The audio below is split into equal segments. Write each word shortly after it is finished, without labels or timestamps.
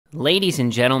Ladies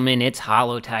and gentlemen, it's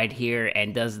Hollowtide here,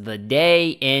 and does the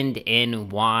day end in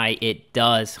why it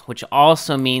does, which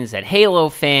also means that Halo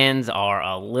fans are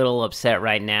a little upset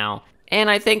right now, and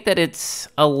I think that it's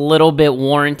a little bit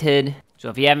warranted. So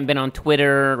if you haven't been on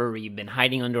Twitter, or you've been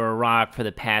hiding under a rock for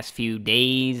the past few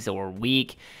days or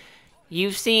week,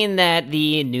 you've seen that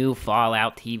the new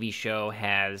Fallout TV show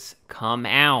has come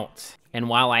out. And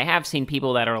while I have seen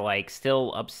people that are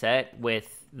still upset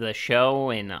with the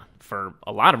show, and for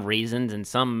a lot of reasons, and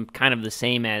some kind of the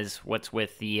same as what's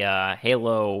with the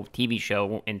Halo TV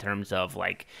show in terms of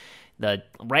the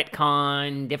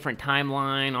retcon, different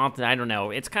timeline, I don't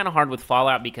know. It's kind of hard with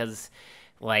Fallout because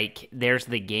there's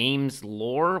the game's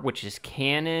lore, which is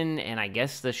canon, and I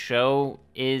guess the show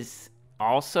is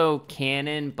also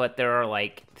canon, but there are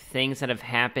things that have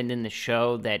happened in the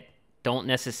show that don't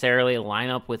necessarily line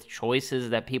up with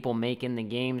choices that people make in the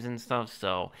games and stuff,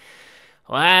 so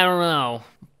well, I don't know.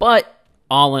 But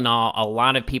all in all, a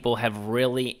lot of people have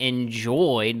really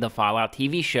enjoyed the Fallout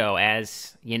TV show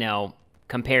as,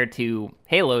 compared to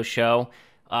Halo's show,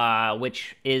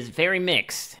 which is very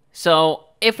mixed. So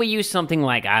if we use something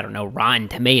like, I don't know, Rotten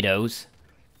Tomatoes,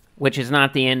 which is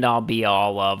not the end-all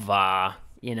be-all of,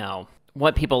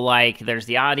 what people like. There's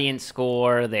the audience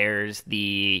score, there's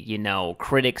the,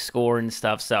 critic score and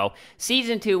stuff. So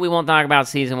Season 2, we won't talk about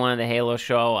Season 1 of the Halo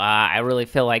show. I really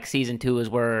feel like Season 2 is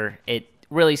where it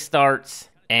really starts.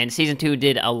 And Season 2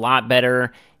 did a lot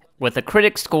better with a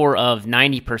critic score of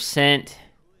 90%,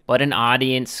 but an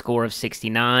audience score of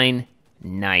 69.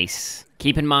 Nice.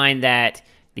 Keep in mind that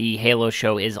the Halo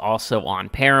show is also on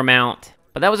Paramount,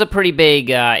 but that was a pretty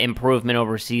big improvement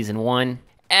over Season 1.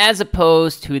 As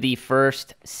opposed to the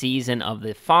first season of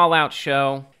the Fallout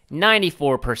show,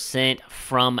 94%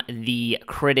 from the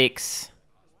critics,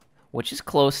 which is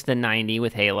close to 90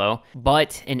 with Halo,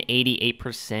 but an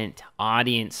 88%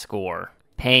 audience score.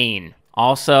 Pain.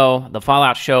 Also, the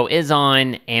Fallout show is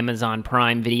on Amazon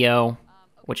Prime Video,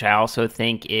 which I also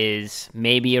think is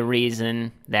maybe a reason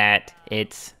that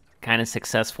it's kind of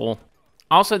successful.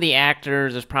 Also, the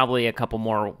actors, there's probably a couple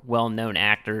more well-known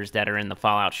actors that are in the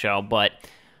Fallout show, but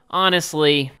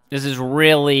honestly, this is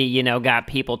really, got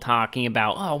people talking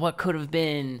about, oh, what could have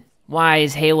been? Why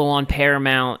is Halo on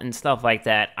Paramount and stuff like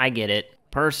that? I get it.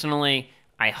 Personally,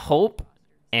 I hope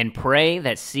and pray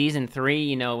that Season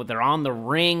 3, they're on the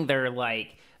ring, they're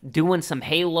doing some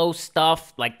Halo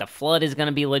stuff, the Flood is going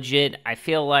to be legit. I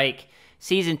feel like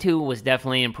Season 2 was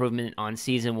definitely an improvement on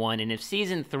Season 1, and if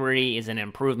Season 3 is an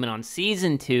improvement on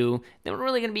Season 2, then we're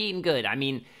really going to be eating good. I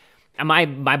mean, my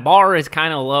bar is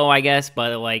kind of low, I guess,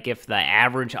 but if the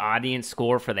average audience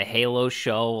score for the Halo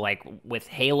show, with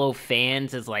Halo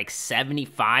fans is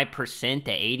 75%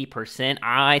 to 80%,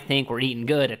 I think we're eating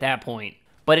good at that point.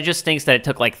 But it just stinks that it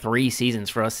took 3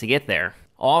 seasons for us to get there.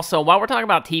 Also, while we're talking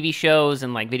about TV shows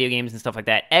and video games and stuff like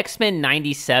that, X-Men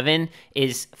 97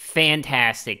 is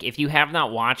fantastic. If you have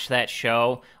not watched that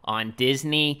show on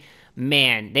Disney,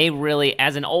 man, they really,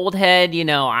 as an old head,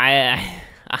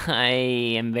 I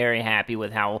am very happy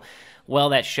with how well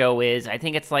that show is. I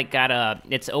think it's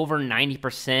it's over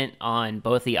 90% on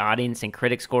both the audience and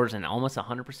critic scores and almost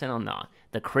 100% on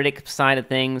the critic side of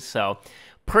things. So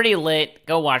pretty lit.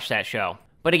 Go watch that show.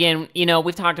 But again,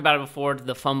 we've talked about it before,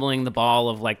 the fumbling the ball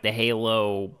of the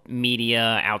Halo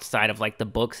media outside of the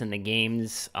books and the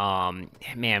games.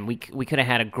 Man, we could have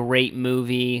had a great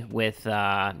movie with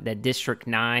the District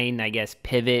 9, I guess,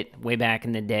 pivot way back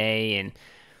in the day, and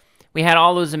we had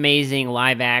all those amazing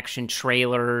live-action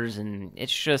trailers, and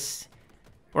it's just,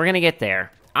 we're going to get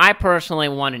there. I personally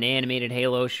want an animated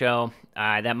Halo show.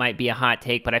 That might be a hot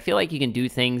take, but I feel like you can do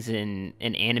things in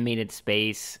an animated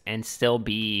space and still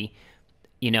be,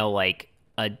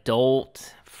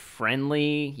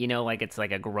 adult-friendly, it's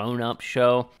a grown-up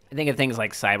show. I think of things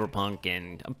like Cyberpunk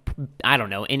and, I don't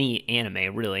know, any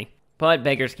anime, really. But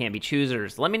beggars can't be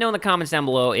choosers. Let me know in the comments down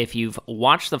below if you've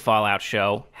watched the Fallout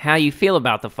show, how you feel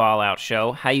about the Fallout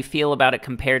show, how you feel about it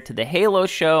compared to the Halo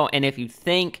show, and if you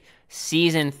think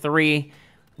Season 3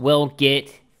 will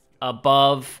get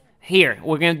above. Here,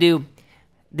 we're going to do,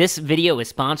 this video is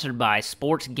sponsored by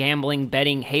Sports Gambling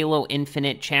Betting Halo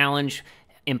Infinite Challenge,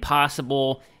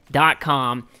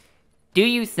 Impossible.com. Do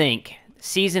you think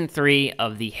Season 3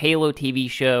 of the Halo TV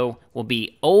show will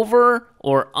be over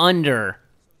or under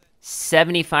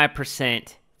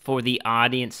 75% for the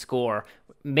audience score?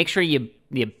 Make sure you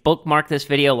bookmark this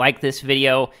video, like this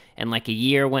video, and a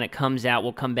year when it comes out,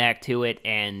 we'll come back to it,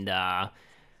 and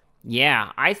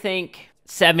yeah, I think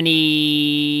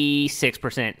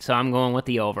 76%, so I'm going with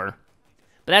the over.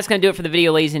 But that's going to do it for the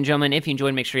video, ladies and gentlemen. If you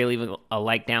enjoyed, make sure you leave a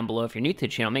like down below. If you're new to the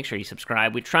channel, make sure you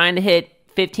subscribe. We're trying to hit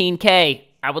 15K.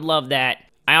 I would love that.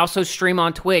 I also stream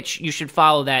on Twitch. You should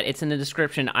follow that. It's in the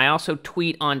description. I also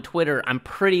tweet on Twitter. I'm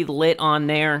pretty lit on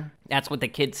there. That's what the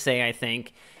kids say, I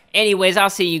think. Anyways, I'll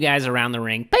see you guys around the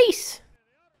ring. Peace!